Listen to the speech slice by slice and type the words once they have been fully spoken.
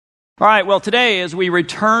All right, well, today as we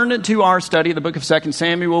return to our study of the book of 2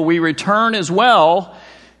 Samuel, we return as well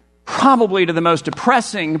probably to the most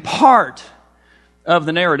depressing part of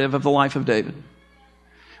the narrative of the life of David.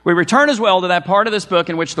 We return as well to that part of this book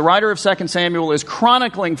in which the writer of 2 Samuel is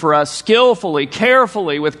chronicling for us skillfully,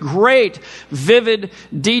 carefully, with great, vivid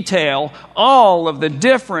detail, all of the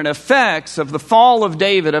different effects of the fall of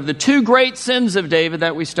David, of the two great sins of David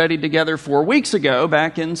that we studied together 4 weeks ago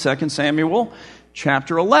back in 2 Samuel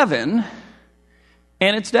chapter 11,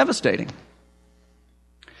 and it's devastating.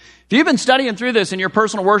 If you've been studying through this in your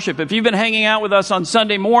personal worship, if you've been hanging out with us on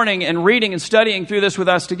Sunday morning and reading and studying through this with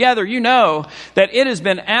us together, you know that it has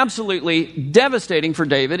been absolutely devastating for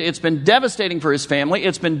David. It's been devastating for his family.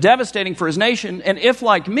 It's been devastating for his nation. And if,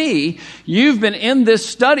 like me, you've been in this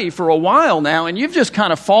study for a while now and you've just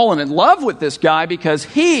kind of fallen in love with this guy because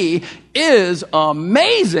he is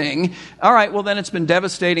amazing, all right, well then it's been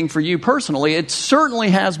devastating for you personally. It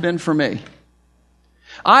certainly has been for me.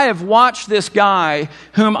 I have watched this guy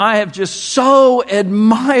whom I have just so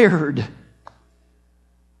admired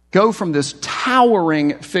go from this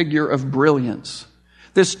towering figure of brilliance,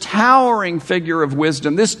 this towering figure of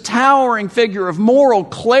wisdom, this towering figure of moral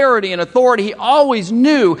clarity and authority. He always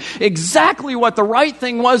knew exactly what the right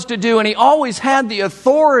thing was to do, and he always had the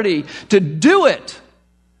authority to do it.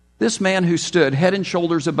 This man who stood head and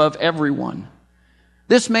shoulders above everyone.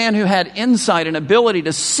 This man who had insight and ability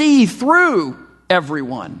to see through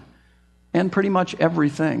everyone and pretty much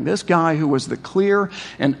everything. This guy who was the clear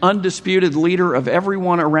and undisputed leader of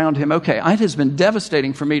everyone around him. Okay, it has been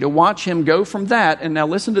devastating for me to watch him go from that, and now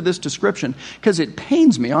listen to this description, because it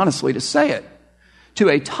pains me, honestly, to say it, to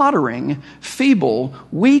a tottering, feeble,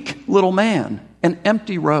 weak little man, an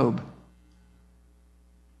empty robe.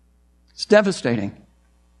 It's devastating.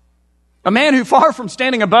 A man who, far from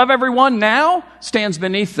standing above everyone, now stands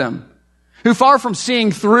beneath them. Who, far from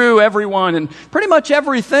seeing through everyone and pretty much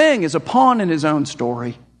everything, is a pawn in his own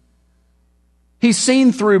story. He's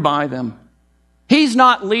seen through by them. He's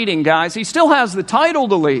not leading, guys. He still has the title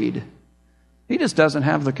to lead. He just doesn't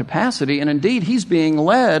have the capacity, and indeed, he's being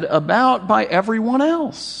led about by everyone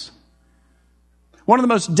else. One of the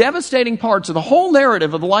most devastating parts of the whole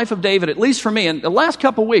narrative of the life of David, at least for me, in the last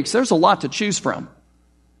couple of weeks, there's a lot to choose from.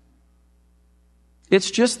 It's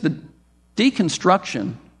just the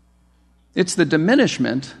deconstruction. It's the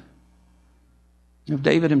diminishment of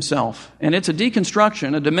David himself. And it's a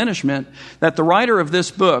deconstruction, a diminishment, that the writer of this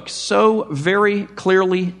book so very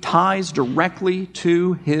clearly ties directly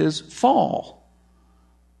to his fall,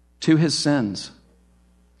 to his sins.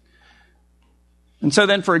 And so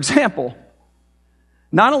then, for example,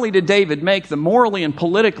 not only did David make the morally and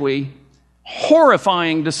politically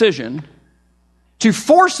horrifying decision to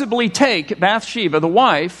forcibly take Bathsheba, the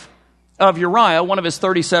wife of Uriah, one of his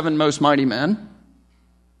 37 most mighty men,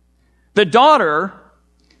 the daughter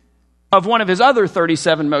of one of his other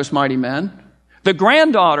 37 most mighty men, the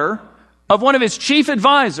granddaughter of one of his chief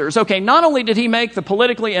advisors. Okay, not only did he make the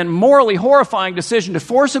politically and morally horrifying decision to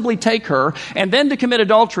forcibly take her and then to commit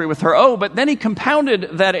adultery with her, but then he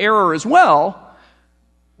compounded that error as well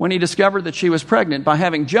when he discovered that she was pregnant by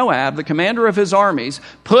having Joab, the commander of his armies,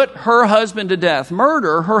 put her husband to death,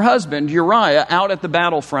 murder her husband Uriah out at the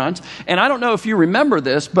battlefront. And I don't know if you remember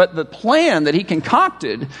this, but the plan that he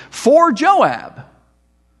concocted for Joab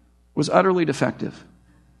was utterly defective.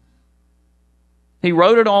 He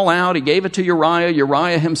wrote it all out. He gave it to Uriah.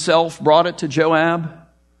 Uriah himself brought it to Joab.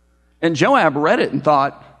 And Joab read it and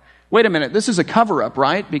thought, wait a minute, this is a cover-up,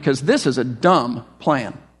 right? Because this is a dumb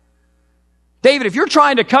plan. David, if you're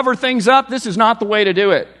trying to cover things up, this is not the way to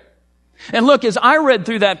do it. And look, as I read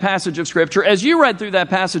through that passage of Scripture, as you read through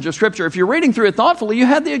that passage of Scripture, if you're reading through it thoughtfully, you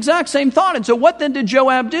had the exact same thought. And so what then did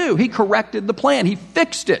Joab do? He corrected the plan. He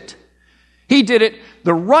fixed it. He did it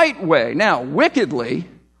the right way. Now, wickedly,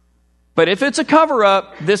 but if it's a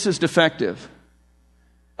cover-up, this is defective.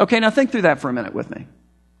 Okay, now think through that for a minute with me.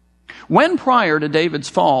 When prior to David's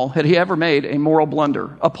fall had he ever made a moral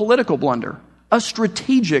blunder, a political blunder, a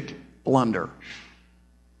strategic blunder?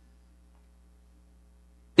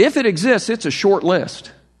 If it exists, it's a short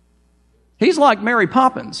list. He's like Mary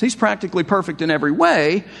Poppins. He's practically perfect in every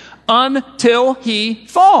way until he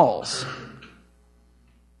falls.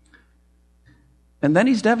 And then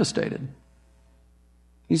he's devastated.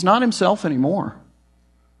 He's not himself anymore.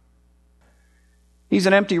 He's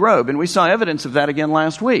an empty robe, and we saw evidence of that again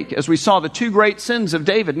last week, as we saw the two great sins of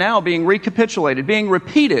David now being recapitulated, being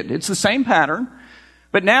repeated. It's the same pattern.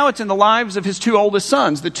 But now it's in the lives of his two oldest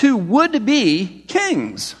sons, the two would-be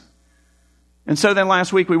kings. And so then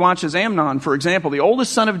last week we watched as Amnon, for example, the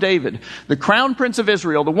oldest son of David, the crown prince of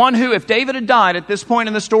Israel, the one who, if David had died at this point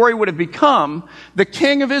in the story, would have become the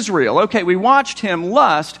king of Israel. Okay, we watched him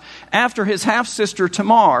lust after his half-sister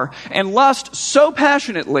Tamar, and lust so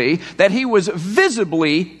passionately that he was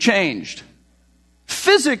visibly changed,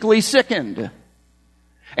 physically sickened.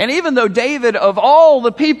 And even though David, of all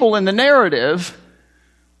the people in the narrative,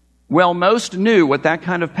 well, most knew what that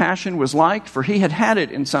kind of passion was like, for he had had it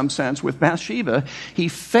in some sense with Bathsheba. He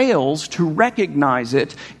fails to recognize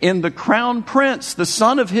it in the crown prince, the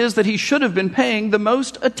son of his that he should have been paying the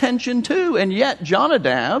most attention to. And yet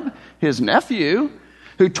Jonadab, his nephew,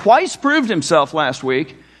 who twice proved himself last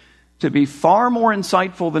week to be far more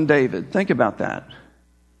insightful than David, think about that,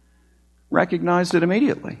 recognized it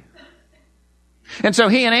immediately. And so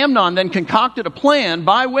he and Amnon then concocted a plan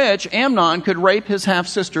by which Amnon could rape his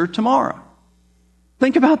half-sister Tamar.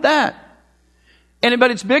 Think about that.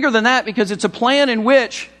 But it's bigger than that, because it's a plan in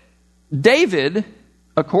which David,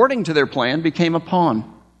 according to their plan, became a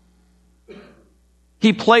pawn.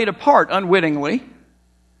 He played a part unwittingly.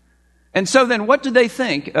 And so then what do they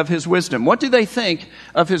think of his wisdom? What do they think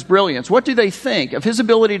of his brilliance? What do they think of his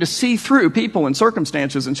ability to see through people and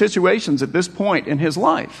circumstances and situations at this point in his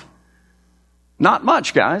life? Not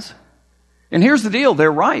much, guys. And here's the deal.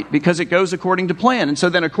 They're right, because it goes according to plan. And so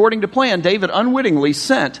then according to plan, David unwittingly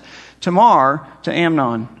sent Tamar to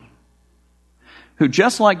Amnon, who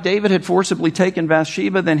just like David had forcibly taken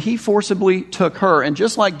Bathsheba, then he forcibly took her. And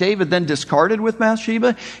just like David then discarded with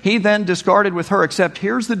Bathsheba, he then discarded with her. Except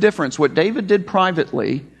here's the difference. What David did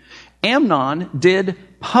privately, Amnon did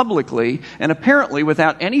publicly, and apparently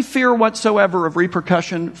without any fear whatsoever of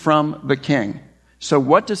repercussion from the king. So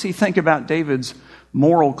what does he think about David's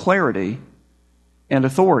moral clarity and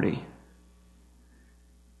authority?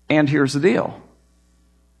 And here's the deal.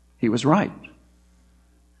 He was right.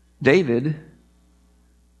 David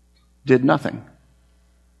did nothing.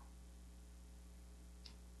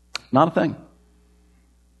 Not a thing.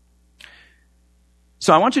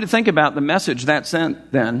 So I want you to think about the message that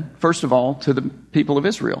sent then, first of all, to the people of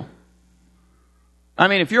Israel. I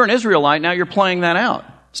mean, if you're an Israelite, now you're playing that out.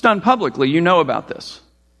 It's done publicly. You know about this.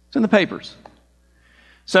 It's in the papers.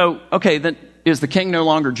 So, okay, then is the king no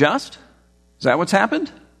longer just? Is that what's happened?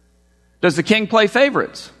 Does the king play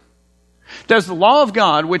favorites? Does the law of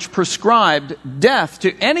God, which prescribed death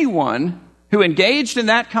to anyone who engaged in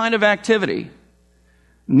that kind of activity,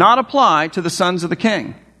 not apply to the sons of the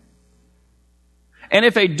king? And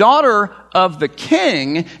if a daughter of the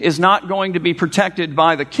king is not going to be protected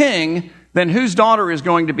by the king, then whose daughter is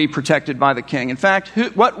going to be protected by the king? In fact,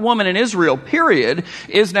 what woman in Israel, period,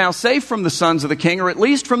 is now safe from the sons of the king, or at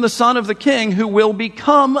least from the son of the king who will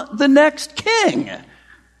become the next king?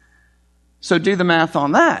 So do the math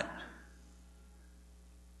on that.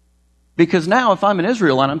 Because now if I'm an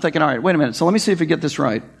Israelite, I'm thinking, all right, wait a minute, so let me see if we get this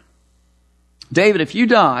right. David, if you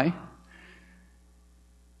die,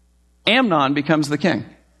 Amnon becomes the king.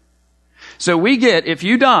 So we get, if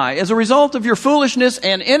you die, as a result of your foolishness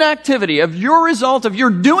and inactivity, of your result of your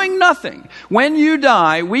doing nothing, when you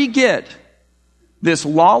die, we get this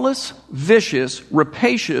lawless, vicious,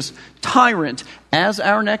 rapacious tyrant as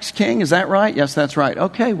our next king. Is that right? Yes, that's right.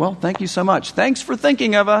 Okay, well, thank you so much. Thanks for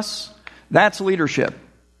thinking of us. That's leadership.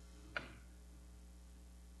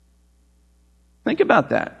 Think about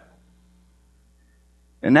that.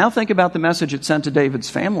 And now think about the message it sent to David's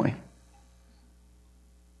family.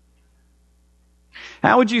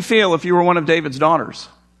 How would you feel if you were one of David's daughters?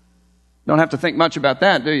 Don't have to think much about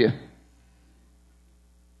that, do you?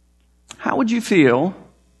 How would you feel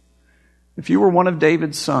if you were one of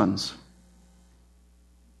David's sons?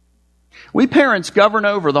 We parents govern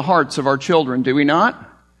over the hearts of our children, do we not?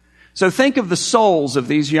 So think of the souls of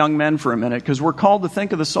these young men for a minute, because we're called to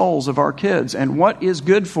think of the souls of our kids and what is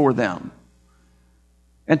good for them.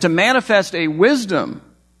 And to manifest a wisdom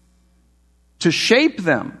to shape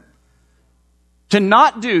them, to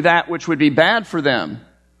not do that which would be bad for them.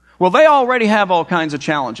 Well, they already have all kinds of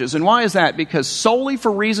challenges. And why is that? Because solely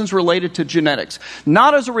for reasons related to genetics.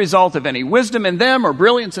 Not as a result of any wisdom in them or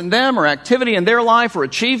brilliance in them or activity in their life or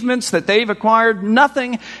achievements that they've acquired.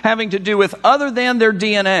 Nothing having to do with other than their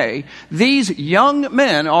DNA. These young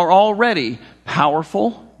men are already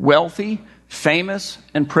powerful, wealthy, famous,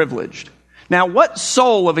 and privileged. Now, what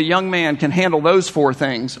soul of a young man can handle those four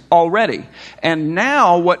things already? And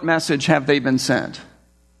now, what message have they been sent?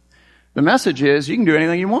 The message is, you can do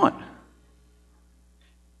anything you want.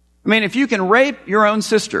 I mean, if you can rape your own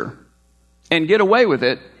sister and get away with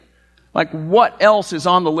it, like what else is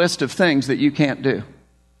on the list of things that you can't do?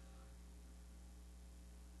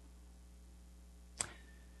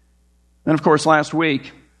 And of course, last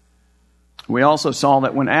week, We also saw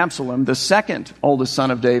that when Absalom, the second oldest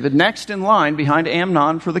son of David, next in line behind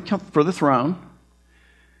Amnon for the throne,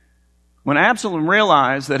 when Absalom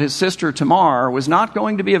realized that his sister Tamar was not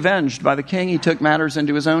going to be avenged by the king, he took matters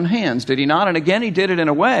into his own hands, did he not? And again, he did it in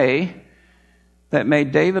a way that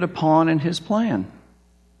made David a pawn in his plan.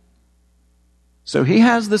 So he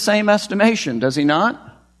has the same estimation, does he not?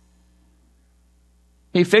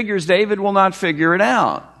 He figures David will not figure it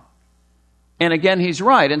out. And again, he's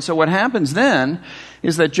right. And so what happens then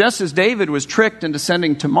is that just as David was tricked into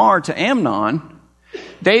sending Tamar to Amnon,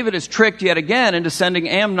 David is tricked yet again into sending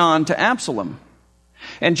Amnon to Absalom.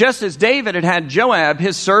 And just as David had Joab,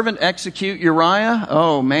 his servant, execute Uriah,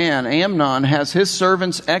 oh man, Amnon has his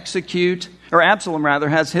servants execute, or Absalom rather,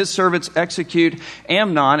 has his servants execute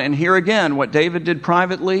Amnon. And here again, what David did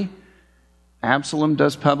privately, Absalom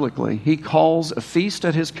does publicly. He calls a feast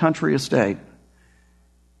at his country estate.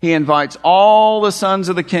 He invites all the sons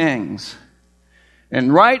of the kings.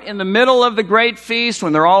 And right in the middle of the great feast,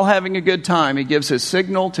 when they're all having a good time, he gives his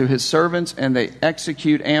signal to his servants, and they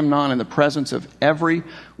execute Amnon in the presence of every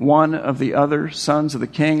one of the other sons of the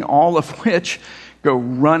king, all of which go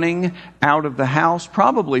running out of the house,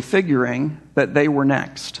 probably figuring that they were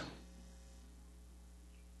next.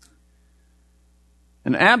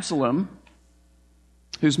 And Absalom,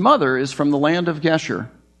 whose mother is from the land of Geshur,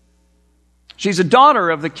 she's a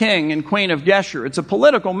daughter of the king and queen of Geshur. It's a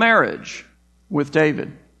political marriage with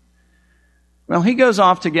David. Well, he goes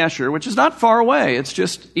off to Geshur, which is not far away. It's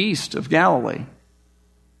just east of Galilee,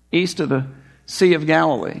 east of the Sea of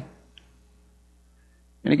Galilee.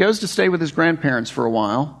 And he goes to stay with his grandparents for a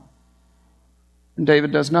while, and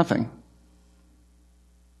David does nothing.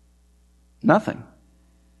 Nothing.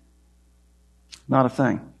 Not a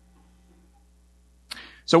thing.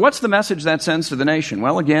 So what's the message that sends to the nation?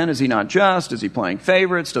 Well, again, is he not just? Is he playing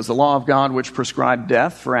favorites? Does the law of God, which prescribed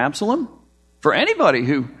death for Absalom, for anybody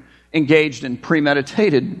who engaged in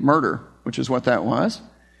premeditated murder, which is what that was,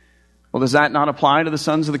 well, does that not apply to the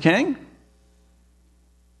sons of the king?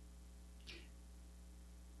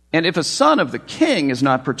 And if a son of the king is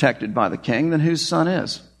not protected by the king, then whose son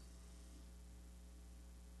is?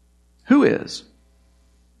 Who is?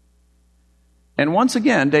 And once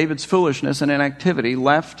again, David's foolishness and inactivity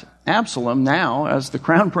left Absalom now as the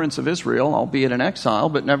crown prince of Israel, albeit in exile,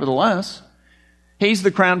 but nevertheless, he's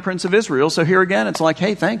the crown prince of Israel. So here again, it's like,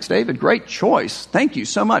 hey, thanks, David. Great choice. Thank you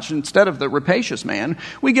so much. Instead of the rapacious man,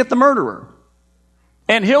 we get the murderer.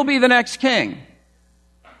 And he'll be the next king.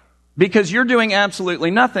 Because you're doing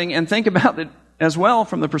absolutely nothing. And think about it as well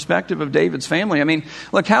from the perspective of David's family. I mean,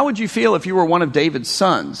 look, how would you feel if you were one of David's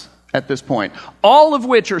sons at this point? All of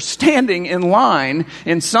which are standing in line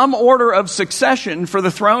in some order of succession for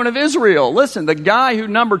the throne of Israel. Listen, the guy who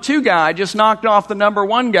number 2 guy just knocked off the number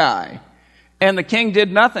 1 guy. And the king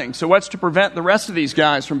did nothing. So what's to prevent the rest of these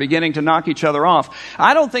guys from beginning to knock each other off?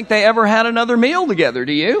 I don't think they ever had another meal together,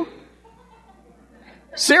 do you?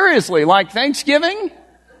 Seriously, like Thanksgiving?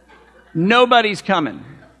 Nobody's coming.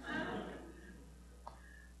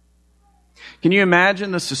 Can you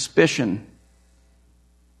imagine the suspicion?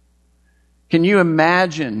 Can you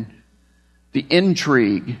imagine the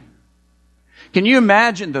intrigue? Can you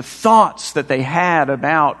imagine the thoughts that they had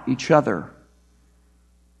about each other?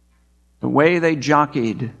 The way they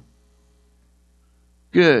jockeyed.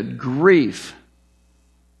 Good grief.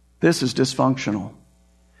 This is dysfunctional.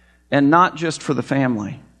 And not just for the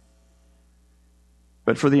family,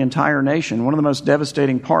 but for the entire nation. One of the most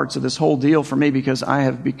devastating parts of this whole deal for me, because I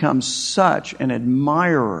have become such an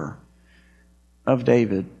admirer of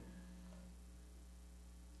David,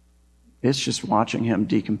 it's just watching him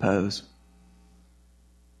decompose.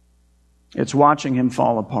 It's watching him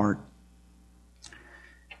fall apart.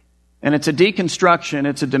 And it's a deconstruction,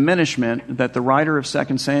 it's a diminishment that the writer of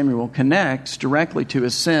 2 Samuel connects directly to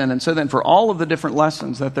his sin. And so then for all of the different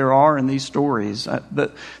lessons that there are in these stories,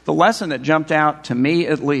 the lesson that jumped out to me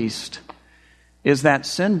at least is that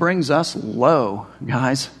sin brings us low,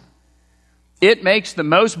 guys. It makes the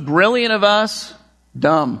most brilliant of us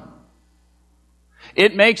dumb.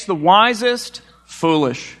 It makes the wisest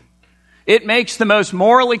foolish. It makes the most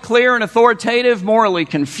morally clear and authoritative morally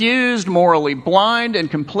confused, morally blind, and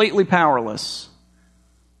completely powerless.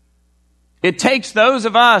 It takes those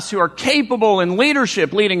of us who are capable in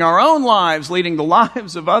leadership, leading our own lives, leading the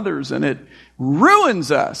lives of others, and it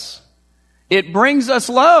ruins us. It brings us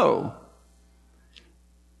low.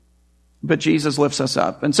 But Jesus lifts us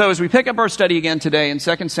up. And so as we pick up our study again today in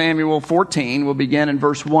 2 Samuel 14, we'll begin in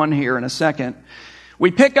verse 1 here in a second,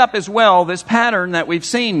 we pick up as well this pattern that we've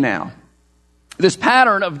seen now. this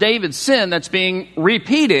pattern of David's sin that's being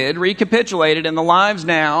recapitulated in the lives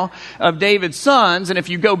now of David's sons. And if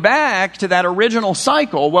you go back to that original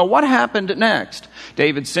cycle, well, what happened next?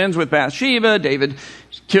 David sins with Bathsheba, David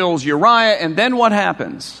kills Uriah, and then what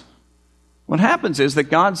happens? What happens is that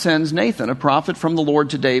God sends Nathan, a prophet from the Lord,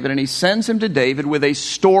 to David, and he sends him to David with a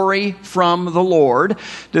story from the Lord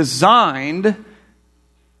designed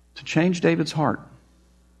to change David's heart.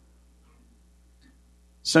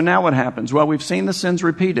 So now what happens? Well, we've seen the sins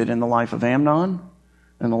repeated in the life of Amnon,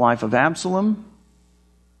 in the life of Absalom.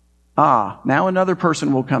 Now another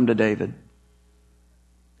person will come to David.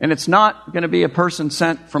 And it's not going to be a person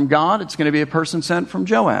sent from God, it's going to be a person sent from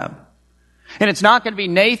Joab. And it's not going to be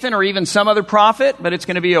Nathan or even some other prophet, but it's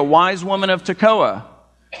going to be a wise woman of Tekoa.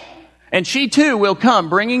 And she too will come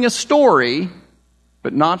bringing a story,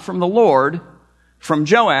 but not from the Lord, from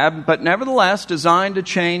Joab, but nevertheless designed to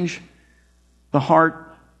change the heart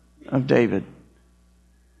of David.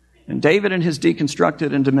 And David, in his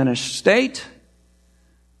deconstructed and diminished state,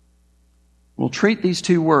 will treat these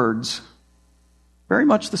two words very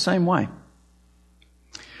much the same way.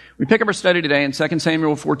 We pick up our study today in 2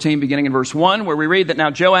 Samuel 14, beginning in verse 1, where we read that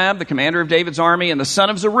now Joab, the commander of David's army, and the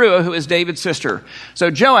son of Zeruiah, who is David's sister.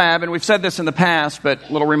 So Joab, and we've said this in the past,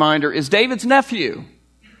 but little reminder, is David's nephew.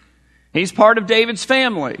 He's part of David's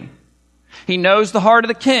family. He knows the heart of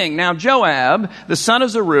the king. Now Joab, the son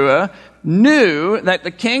of Zeruiah, knew that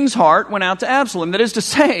the king's heart went out to Absalom. That is to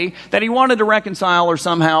say, that he wanted to reconcile her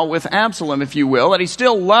somehow with Absalom, if you will. That he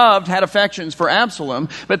still loved, had affections for Absalom,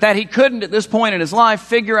 but that he couldn't at this point in his life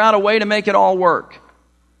figure out a way to make it all work.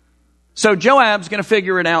 So Joab's going to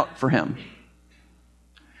figure it out for him.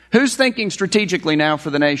 Who's thinking strategically now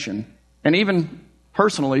for the nation? And even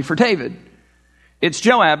personally for David? It's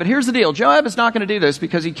Joab, but here's the deal. Joab is not going to do this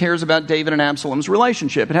because he cares about David and Absalom's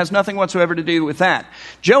relationship. It has nothing whatsoever to do with that.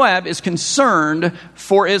 Joab is concerned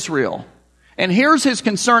for Israel. And here's his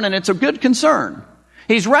concern, and it's a good concern.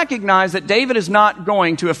 He's recognized that David is not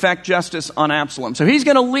going to effect justice on Absalom. So he's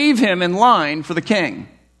going to leave him in line for the king.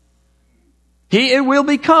 He will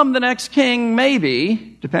become the next king,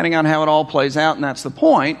 maybe, depending on how it all plays out, and that's the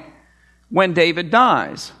point, when David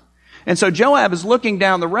dies. And so Joab is looking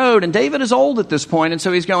down the road, and David is old at this point, and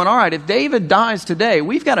so he's going, all right, if David dies today,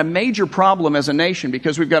 we've got a major problem as a nation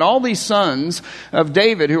because we've got all these sons of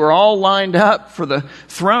David who are all lined up for the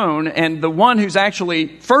throne, and the one who's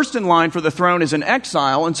actually first in line for the throne is in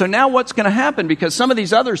exile. And so now what's going to happen? Because some of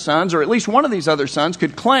these other sons, or at least one of these other sons,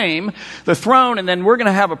 could claim the throne, and then we're going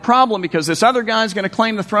to have a problem because this other guy's going to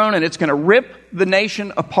claim the throne, and it's going to rip the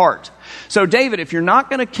nation apart. So David, if you're not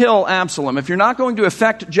going to kill Absalom, if you're not going to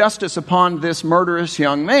effect justice upon this murderous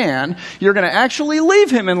young man, you're going to actually leave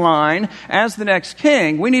him in line as the next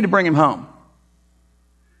king, we need to bring him home.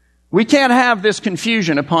 We can't have this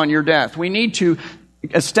confusion upon your death. We need to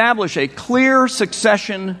establish a clear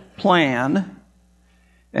succession plan,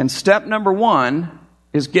 and step number one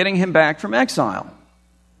is getting him back from exile.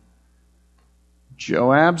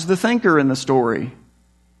 Joab's the thinker in the story.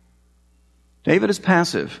 David is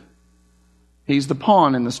passive. He's the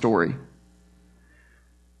pawn in the story.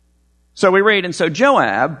 So we read, and so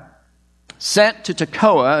Joab sent to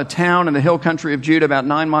Tekoa, a town in the hill country of Judah about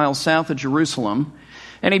 9 miles south of Jerusalem.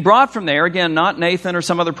 And he brought from there, again, not Nathan or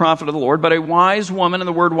some other prophet of the Lord, but a wise woman. And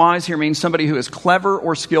the word wise here means somebody who is clever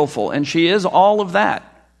or skillful. And she is all of that.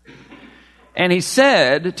 And he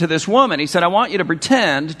said to this woman, he said, I want you to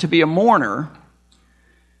pretend to be a mourner.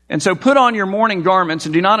 And so put on your mourning garments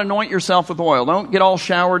and do not anoint yourself with oil. Don't get all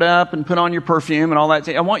showered up and put on your perfume and all that.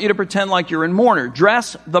 I want you to pretend like you're in mourner.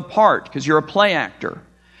 Dress the part because you're a play actor.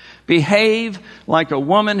 Behave like a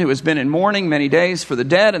woman who has been in mourning many days for the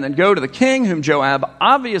dead, and then go to the king, whom Joab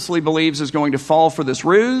obviously believes is going to fall for this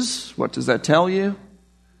ruse. What does that tell you?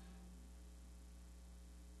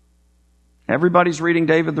 Everybody's reading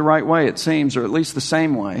David the right way, it seems, or at least the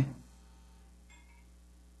same way.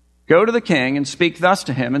 Go to the king and speak thus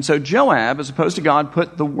to him. And so Joab, as opposed to God,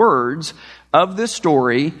 put the words of this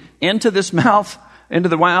story into the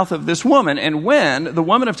mouth of this woman. And when the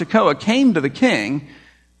woman of Tekoa came to the king,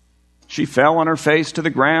 she fell on her face to the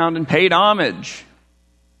ground and paid homage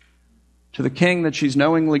to the king that she's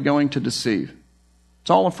knowingly going to deceive. It's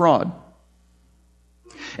all a fraud.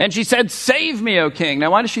 And she said, save me, O king.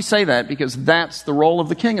 Now, why does she say that? Because that's the role of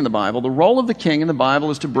the king in the Bible. The role of the king in the Bible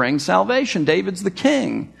is to bring salvation. David's the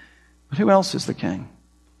king. But who else is the king?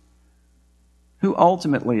 Who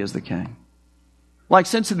ultimately is the king? Like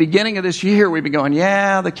since the beginning of this year, we've been going,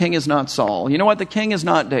 yeah, the king is not Saul. You know what? The king is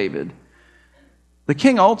not David. The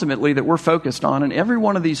king ultimately that we're focused on in every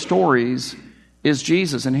one of these stories is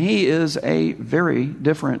Jesus, and he is a very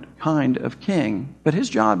different kind of king, but his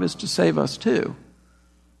job is to save us too.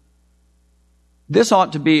 This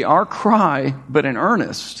ought to be our cry, but in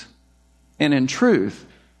earnest and in truth.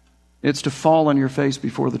 It's to fall on your face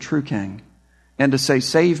before the true king and to say,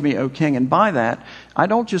 "Save me, O king." And by that, I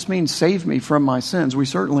don't just mean save me from my sins. We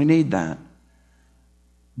certainly need that.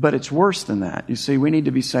 But it's worse than that. You see, we need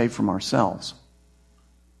to be saved from ourselves.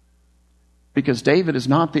 Because David is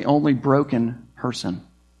not the only broken person.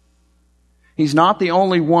 He's not the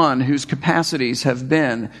only one whose capacities have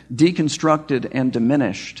been deconstructed and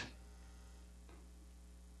diminished.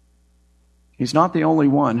 He's not the only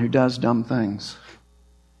one who does dumb things,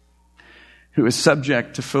 who is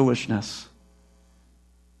subject to foolishness,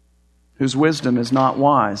 whose wisdom is not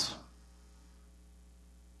wise,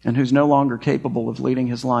 and who's no longer capable of leading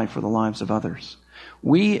his life or the lives of others.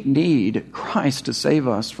 We need Christ to save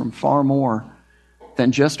us from far more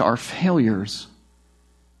than just our failures.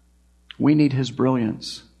 We need his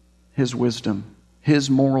brilliance, his wisdom, his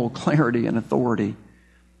moral clarity and authority.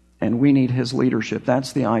 And we need his leadership.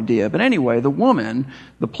 That's the idea. But anyway, the woman,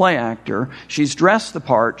 the play actor, she's dressed the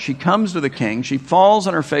part. She comes to the king. She falls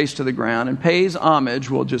on her face to the ground and pays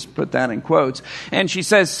homage. We'll just put that in quotes. And she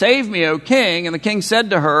says, "Save me, O king." And the king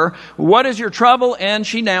said to her, "What is your trouble?" And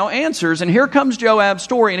she now answers. And here comes Joab's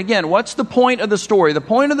story. And again, what's the point of the story? The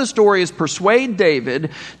point of the story is persuade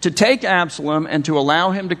David to take Absalom and to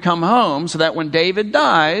allow him to come home so that when David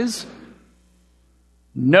dies,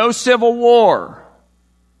 no civil war.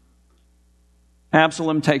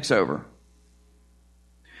 Absalom takes over.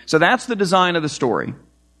 So that's the design of the story.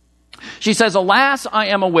 She says, "Alas, I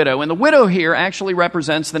am a widow." And the widow here actually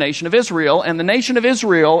represents the nation of Israel. And the nation of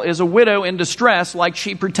Israel is a widow in distress like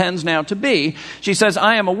she pretends now to be. She says,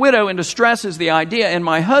 "I am a widow in distress" is the idea. And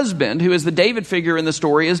my husband, who is the David figure in the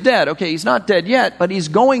story, is dead. Okay, he's not dead yet, but he's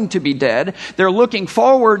going to be dead. They're looking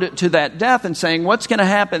forward to that death and saying, what's going to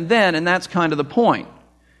happen then? And that's kind of the point.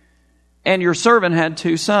 "And your servant had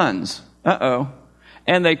 2 sons. Uh-oh.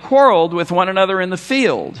 And they quarreled with one another in the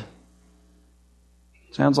field."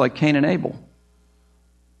 Sounds like Cain and Abel.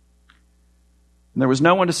 And there was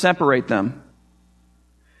no one to separate them.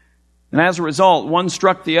 And as a result, one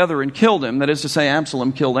struck the other and killed him. That is to say,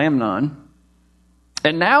 Absalom killed Amnon.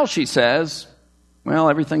 And now she says, well,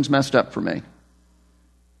 everything's messed up for me.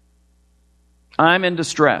 I'm in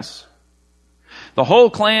distress. The whole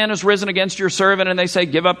clan has risen against your servant, and they say,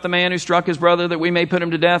 "Give up the man who struck his brother, that we may put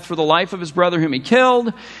him to death for the life of his brother whom he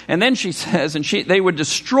killed." And then she says, they would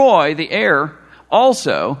destroy the heir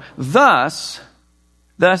also. Thus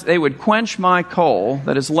they would quench my coal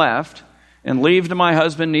that is left, and leave to my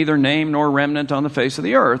husband neither name nor remnant on the face of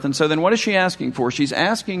the earth. And so then what is she asking for? She's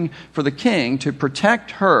asking for the king to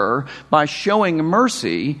protect her by showing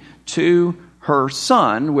mercy to her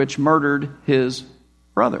son, which murdered his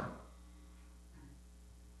brother.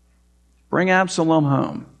 Bring Absalom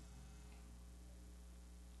home.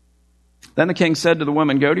 Then the king said to the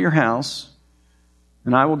woman, "Go to your house,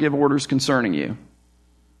 and I will give orders concerning you."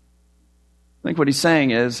 I think what he's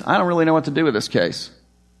saying is, I don't really know what to do with this case.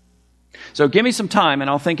 So give me some time, and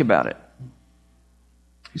I'll think about it.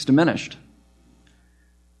 He's diminished.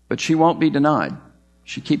 But she won't be denied.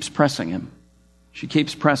 She keeps pressing him. She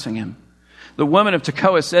keeps pressing him. The woman of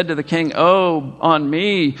Tekoa said to the king, "Oh, on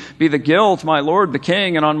me be the guilt, my lord the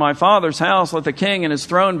king, and on my father's house let the king and his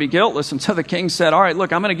throne be guiltless." And so the king said, "All right,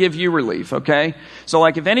 look, I'm going to give you relief, okay? So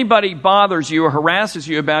like if anybody bothers you or harasses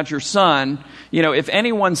you about your son, if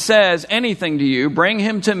anyone says anything to you, bring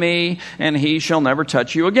him to me and he shall never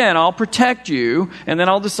touch you again. I'll protect you, and then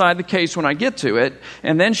I'll decide the case when I get to it."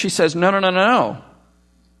 And then she says, No.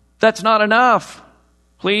 That's not enough.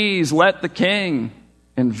 Please let the king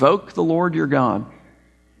invoke the Lord your God.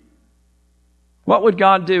 What would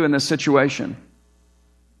God do in this situation?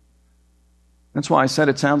 That's why I said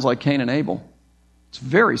it sounds like Cain and Abel. It's a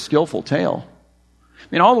very skillful tale. I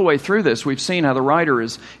mean, all the way through this, we've seen how the writer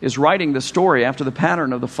is writing the story after the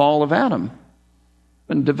pattern of the fall of Adam.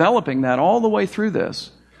 And developing that all the way through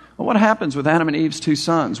this. Well, what happens with Adam and Eve's 2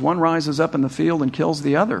 sons? One rises up in the field and kills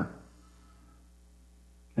the other.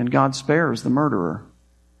 And God spares the murderer.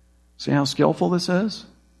 See how skillful this is?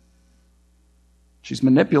 She's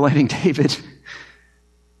manipulating David.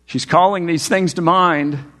 She's calling these things to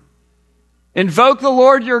mind. Invoke the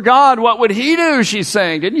Lord your God. What would he do? She's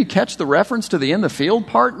saying. Didn't you catch the reference to the in the field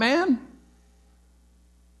part, man?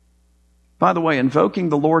 By the way, invoking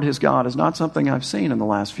the Lord his God is not something I've seen in the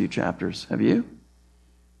last few chapters. Have you?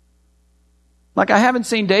 Like I haven't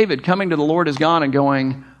seen David coming to the Lord his God and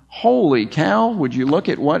going, "Holy cow, would you look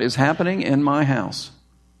at what is happening in my house?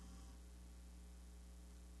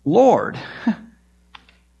 Lord,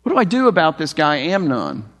 What do I do about this guy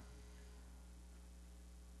Amnon?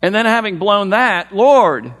 And then having blown that,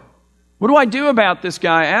 Lord, what do I do about this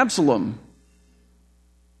guy Absalom?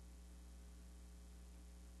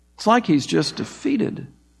 It's like he's just defeated.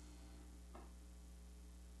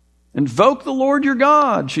 Invoke the Lord your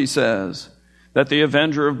God, she says, that the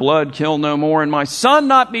avenger of blood kill no more and my son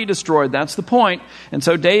not be destroyed. That's the point. And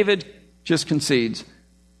so David just concedes.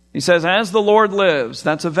 He says, as the Lord lives,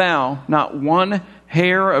 that's a vow, not one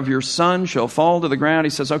hair of your son shall fall to the ground.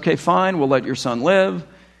 He says, okay, fine, we'll let your son live.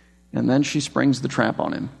 And then she springs the trap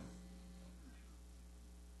on him.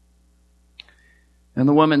 And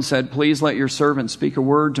the woman said, please let your servant speak a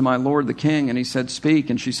word to my lord the king. And he said, speak.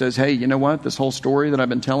 And she says, hey, you know what? This whole story that I've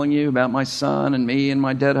been telling you about my son and me and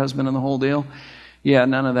my dead husband and the whole deal, yeah,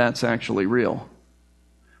 none of that's actually real.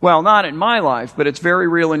 Well, not in my life, but it's very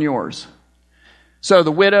real in yours. So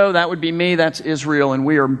the widow, that would be me, that's Israel, and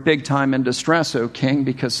we are big time in distress, O king,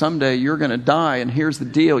 because someday you're going to die, and here's the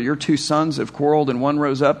deal. Your two sons have quarreled, and one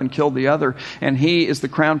rose up and killed the other, and he is the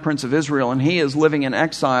crown prince of Israel, and he is living in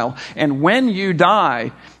exile. And when you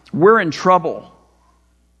die, we're in trouble.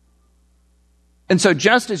 And so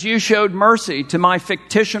just as you showed mercy to my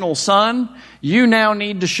fictitional son, you now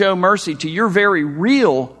need to show mercy to your very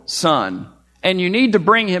real son, and you need to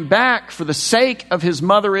bring him back for the sake of his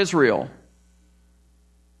mother Israel,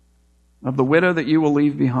 of the widow that you will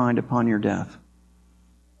leave behind upon your death.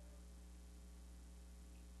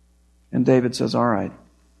 And David says, all right.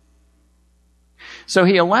 So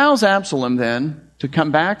he allows Absalom then to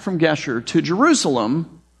come back from Geshur to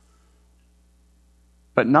Jerusalem,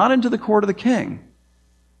 but not into the court of the king.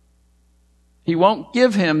 He won't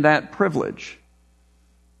give him that privilege.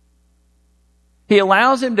 He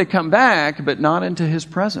allows him to come back, but not into his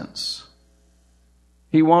presence.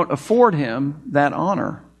 He won't afford him that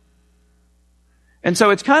honor. And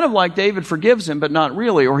so it's kind of like David forgives him, but not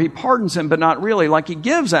really, or he pardons him, but not really, like he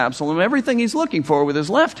gives Absalom everything he's looking for with his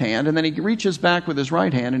left hand, and then he reaches back with his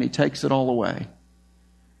right hand and he takes it all away.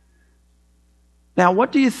 Now,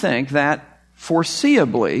 what do you think that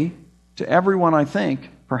foreseeably, to everyone I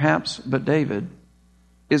think, perhaps but David,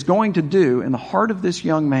 is going to do in the heart of this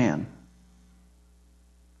young man,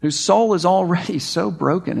 whose soul is already so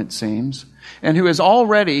broken, it seems, and who is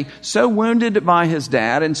already so wounded by his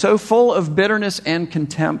dad and so full of bitterness and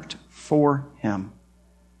contempt for him?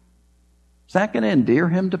 Is that going to endear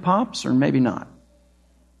him to Pops, or maybe not?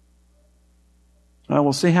 Well,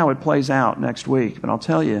 we'll see how it plays out next week, but I'll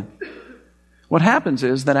tell you, what happens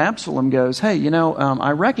is that Absalom goes, hey,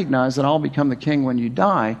 I recognize that I'll become the king when you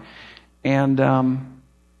die, and I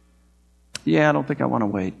don't think I want to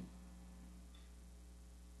wait.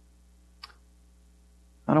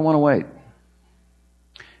 I don't want to wait.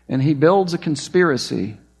 And he builds a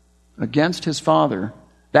conspiracy against his father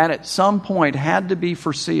that at some point had to be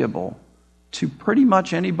foreseeable to pretty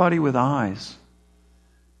much anybody with eyes,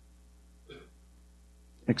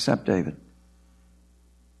 except David.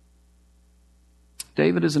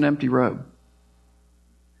 David is an empty robe.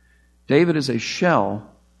 David is a shell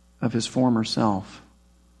of his former self.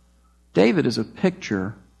 David is a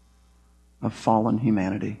picture of fallen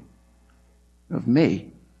humanity, of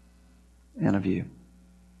me and of you.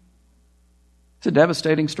 It's a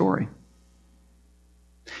devastating story.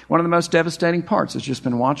 One of the most devastating parts has just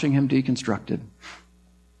been watching him deconstructed.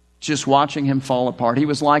 Just watching him fall apart. He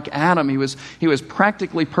was like Adam. He was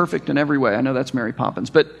practically perfect in every way. I know that's Mary Poppins,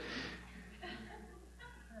 but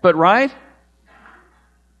right?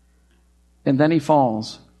 And then he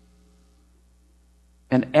falls.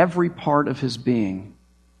 And every part of his being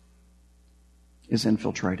is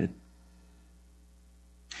infiltrated.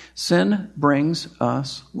 Sin brings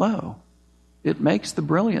us low. It makes the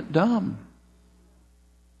brilliant dumb.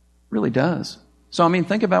 It really does. So,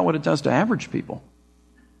 think about what it does to average people.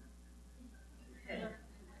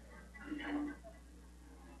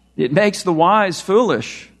 It makes the wise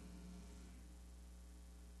foolish.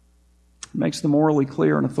 It makes the morally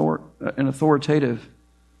clear and authoritative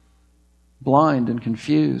blind and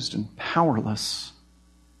confused and powerless.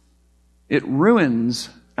 It ruins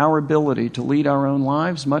our ability to lead our own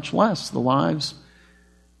lives, much less the lives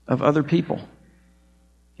of other people.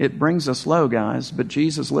 It brings us low, guys, but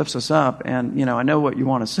Jesus lifts us up. And, I know what you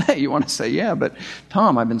want to say. You want to say, yeah, but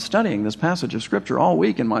Tom, I've been studying this passage of Scripture all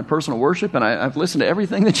week in my personal worship, and I've listened to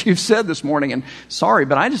everything that you've said this morning, and sorry,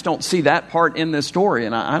 but I just don't see that part in this story,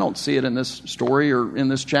 and I don't see it in this story or in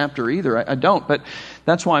this chapter either. I don't, but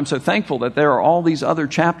that's why I'm so thankful that there are all these other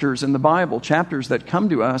chapters in the Bible, chapters that come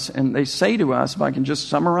to us, and they say to us, if I can just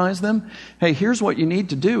summarize them, hey, here's what you need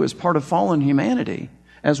to do as part of fallen humanity.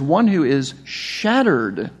 As one who is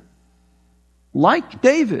shattered, like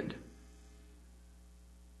David.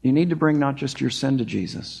 You need to bring not just your sin to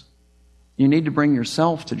Jesus. You need to bring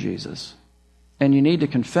yourself to Jesus. And you need to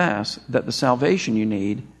confess that the salvation you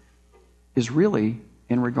need is really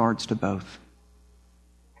in regards to both.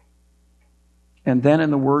 And then in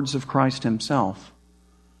the words of Christ himself,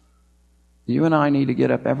 you and I need to get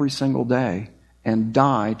up every single day and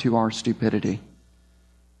die to our stupidity.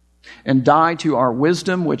 And die to our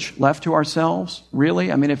wisdom, which left to ourselves,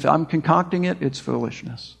 really, I mean, if I'm concocting it, it's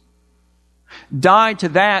foolishness. Die to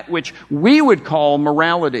that which we would call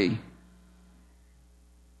morality.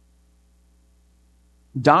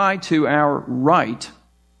 Die to our right,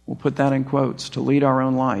 we'll put that in quotes, to lead our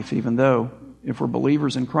own life, even though, if we're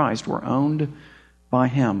believers in Christ, we're owned by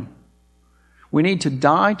Him. We need to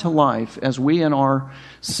die to life as we in our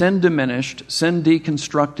sin-diminished,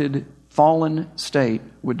 sin-deconstructed, fallen state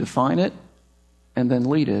would define it and then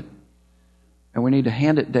lead it. And we need to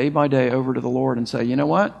hand it day by day over to the Lord and say, you know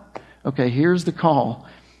what? Okay, here's the call.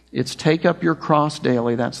 It's take up your cross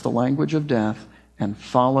daily. That's the language of death. And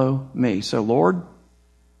follow me. So, Lord,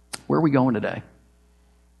 where are we going today?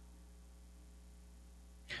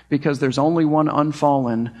 Because there's only one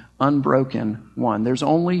unfallen, unbroken one. There's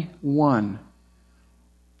only one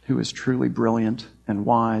who is truly brilliant and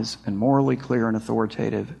wise and morally clear and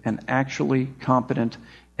authoritative and actually competent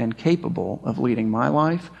and capable of leading my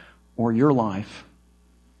life or your life.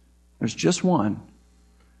 There's just one.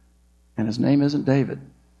 And his name isn't David.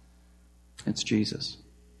 It's Jesus.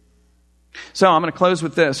 So I'm going to close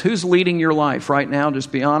with this. Who's leading your life right now?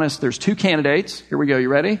 Just be honest. There's two candidates. Here we go. You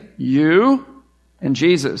ready? You and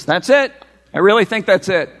Jesus. That's it. I really think that's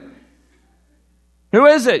it. Who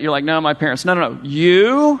is it? You're like, no, my parents. No.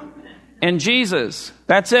 You and Jesus.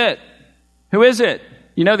 That's it. Who is it?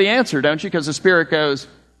 You know the answer, don't you? Because the Spirit goes,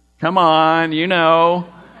 come on, you know.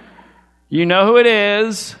 You know who it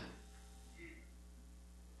is.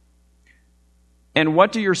 And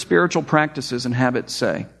what do your spiritual practices and habits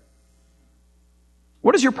say?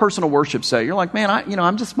 What does your personal worship say? You're like, man,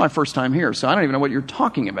 I'm just my first time here, so I don't even know what you're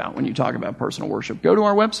talking about when you talk about personal worship. Go to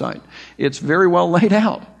our website. It's very well laid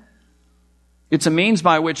out. It's a means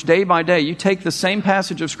by which day by day you take the same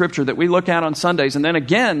passage of Scripture that we look at on Sundays and then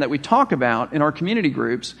again that we talk about in our community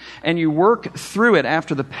groups, and you work through it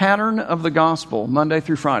after the pattern of the gospel, Monday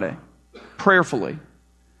through Friday, prayerfully.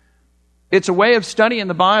 It's a way of studying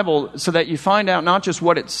the Bible so that you find out not just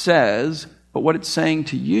what it says, but what it's saying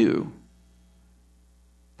to you.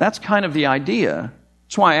 That's kind of the idea.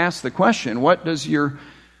 That's why I asked the question, what does your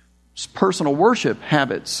personal worship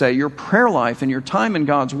habits say, your prayer life and your time in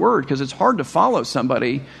God's Word? Because it's hard to follow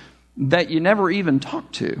somebody that you never even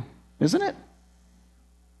talk to, isn't it?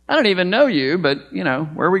 I don't even know you, but,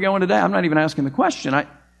 where are we going today? I'm not even asking the question.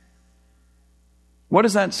 What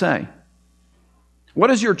does that say? What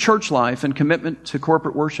does your church life and commitment to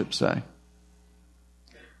corporate worship say?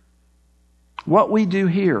 What we do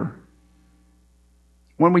here,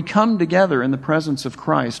 when we come together in the presence of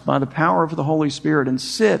Christ by the power of the Holy Spirit and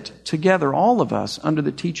sit together, all of us, under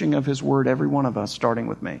the teaching of His Word, every one of us, starting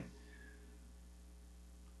with me.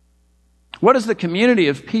 What does the community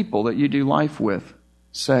of people that you do life with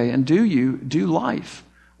say? And do you do life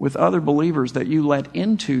with other believers that you let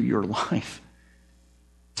into your life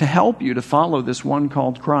to help you to follow this one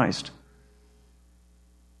called Christ?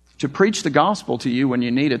 To preach the gospel to you when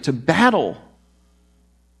you need it, to battle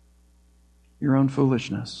your own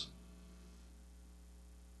foolishness.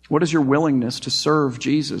 What does your willingness to serve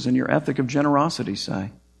Jesus and your ethic of generosity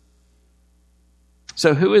say?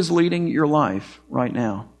 So who is leading your life right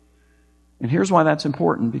now? And here's why that's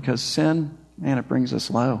important, because sin, man, it brings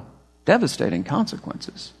us low. Devastating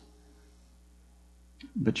consequences.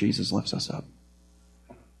 But Jesus lifts us up.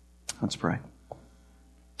 Let's pray.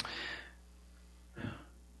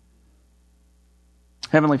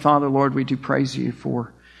 Heavenly Father, Lord, we do praise you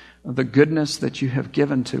for the goodness that you have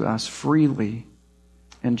given to us freely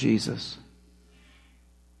in Jesus.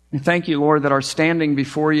 We thank you, Lord, that our standing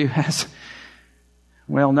before you has,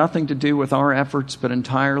 nothing to do with our efforts, but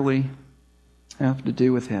entirely have to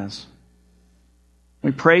do with His.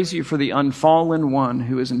 We praise you for the unfallen one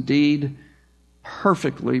who is indeed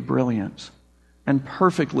perfectly brilliant and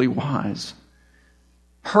perfectly wise,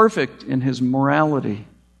 perfect in His morality,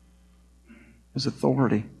 His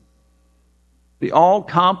authority. The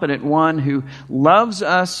all-competent one who loves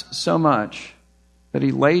us so much that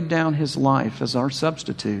He laid down His life as our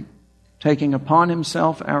substitute, taking upon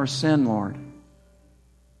Himself our sin, Lord,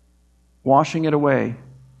 washing it away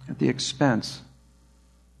at the expense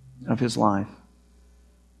of His life,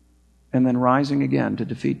 and then rising again to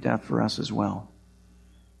defeat death for us as well.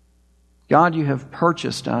 God, you have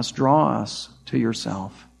purchased us, draw us to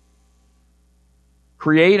yourself.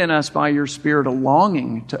 Create in us by your Spirit a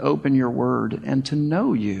longing to open your word and to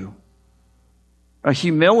know you. A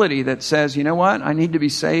humility that says, you know what? I need to be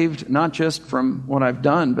saved not just from what I've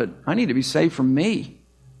done, but I need to be saved from me.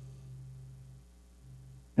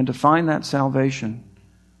 And to find that salvation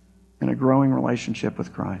in a growing relationship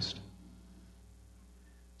with Christ.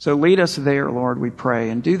 So lead us there, Lord, we pray,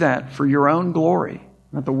 and do that for your own glory,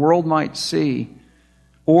 that the world might see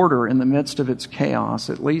order in the midst of its chaos,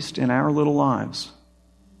 at least in our little lives.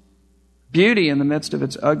 Beauty in the midst of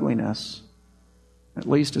its ugliness, at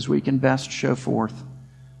least as we can best show forth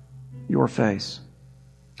your face.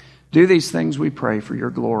 Do these things, we pray, for your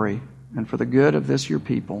glory and for the good of this your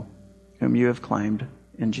people, whom you have claimed.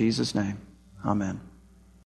 In Jesus' name, amen.